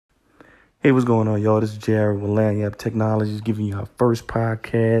Hey, what's going on, y'all? This is Jared with LagniappeTech Technologies giving you our first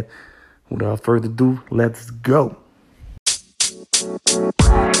podcast. Without further ado, let's go.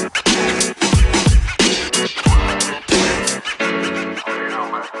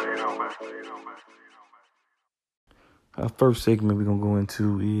 Our first segment we're going to go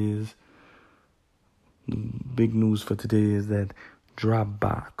into is the big news for today is that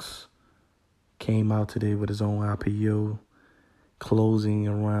Dropbox came out today with its own IPO, closing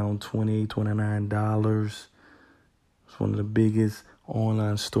around $28, $29. It's one of the biggest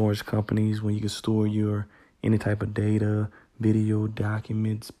online storage companies where you can store your any type of data, video,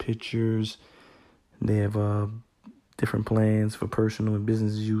 documents, pictures. They have different plans for personal and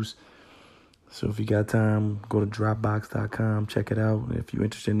business use. So if you got time, go to Dropbox.com, check it out. If you're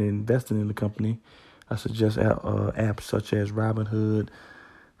interested in investing in the company, I suggest apps such as Robinhood,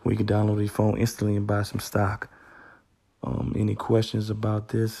 where you can download your phone instantly and buy some stock. Any questions about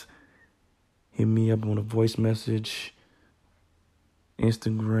this, hit me up on a voice message,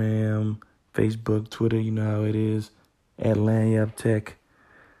 Instagram, Facebook, Twitter, you know how it is, at LagniappeTech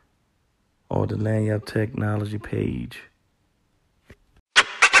or the LagniappeTech Technology page.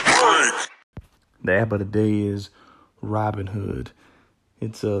 The app of the day is Robinhood.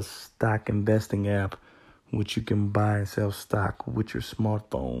 It's a stock investing app which you can buy and sell stock with your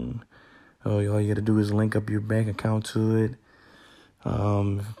smartphone. All you got to do is link up your bank account to it.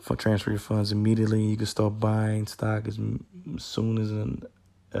 For transfer your funds immediately. You can start buying stock as soon as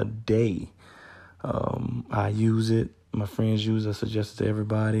a day. I use it. My friends use it. I suggest it to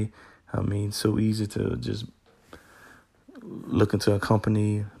everybody. I mean, it's so easy to just look into a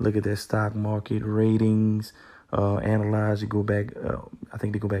company, look at their stock market ratings, analyze. You go back, I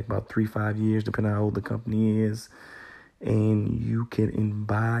think they go back about 3-5 years, depending on how old the company is. And you can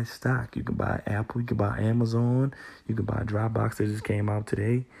buy stock. You can buy Apple. You can buy Amazon. You can buy Dropbox that just came out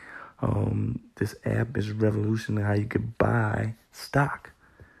today. This app is revolutionary how you can buy stock.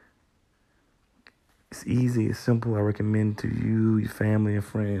 It's easy. It's simple. I recommend it to you, your family, and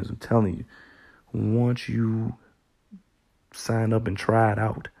friends. I'm telling you, once you sign up and try it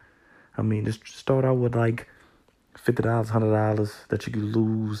out, I mean, just start out with like $50, $100 that you could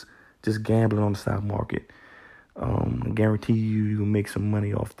lose just gambling on the stock market. I guarantee you can make some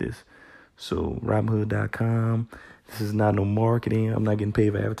money off this. So Robinhood.com. This is not no marketing. I'm not getting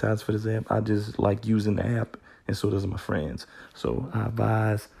paid for advertising for this app. I just like using the app, and so does my friends. So I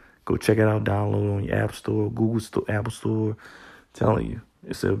advise, go check it out, download on your App Store, Google Store, Apple Store. I'm telling you,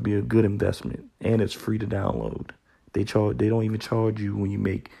 it'll be a good investment, and it's free to download. They don't even charge you when you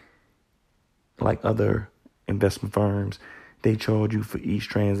make, like other investment firms, they charge you for each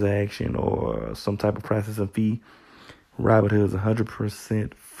transaction or some type of processing fee. Robinhood is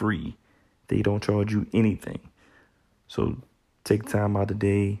 100% free. They don't charge you anything. So take time out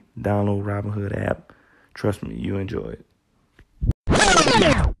today, download Robinhood app. Trust me, you'll enjoy it.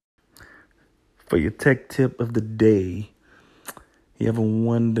 For your tech tip of the day, you ever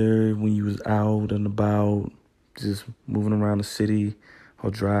wonder when you was out and about, just moving around the city or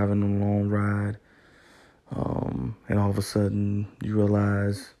driving a long ride, and all of a sudden you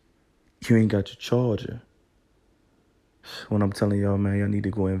realize you ain't got your charger? When I'm telling y'all, man, y'all need to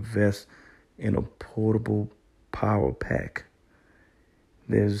go invest in a portable power pack.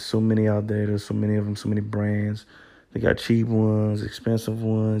 There's so many out there. There's so many of them, so many brands. They got cheap ones, expensive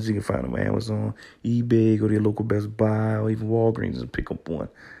ones. You can find them on Amazon, eBay, go to your local Best Buy, or even Walgreens and pick up one.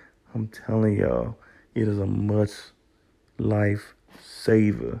 I'm telling y'all, it is a much life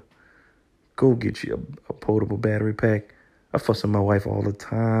saver. Go get you a portable battery pack. I fuss with my wife all the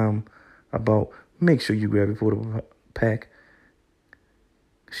time about make sure you grab a portable pack.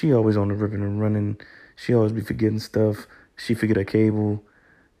 She always on the ripping and running. She always be forgetting stuff. She forget her cable,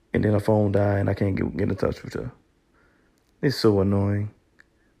 and then her phone die, and I can't get in touch with her. It's so annoying.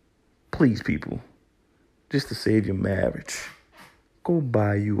 Please, people, just to save your marriage, go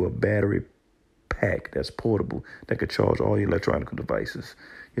buy you a battery pack that's portable that could charge all your electronic devices.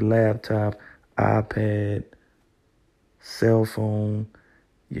 Your laptop, iPad, cell phone,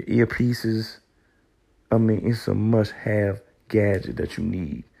 your earpieces. I mean, it's a must-have gadget that you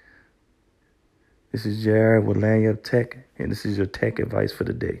need. This is Jared with LagniappeTech, and this is your tech advice for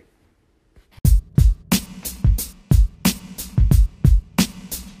the day.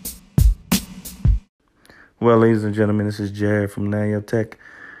 Well, ladies and gentlemen, this is Jared from LagniappeTech.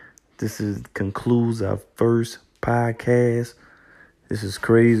 This concludes our first podcast. This is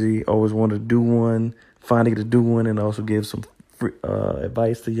crazy. Always wanted to do one. Finally to do one, and also give some free,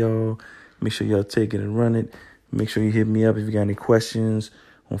 advice to y'all. Make sure y'all take it and run it. Make sure you hit me up if you got any questions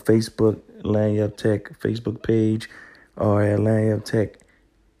on Facebook, LagniappeTech Facebook page, or at LagniappeTech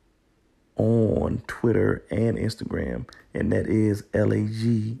on Twitter and Instagram, and that is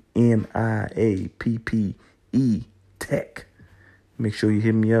LagniappeTech. Make sure you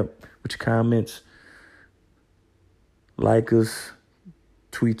hit me up with your comments, like us,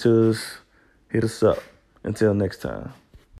 tweet us, hit us up. Until next time.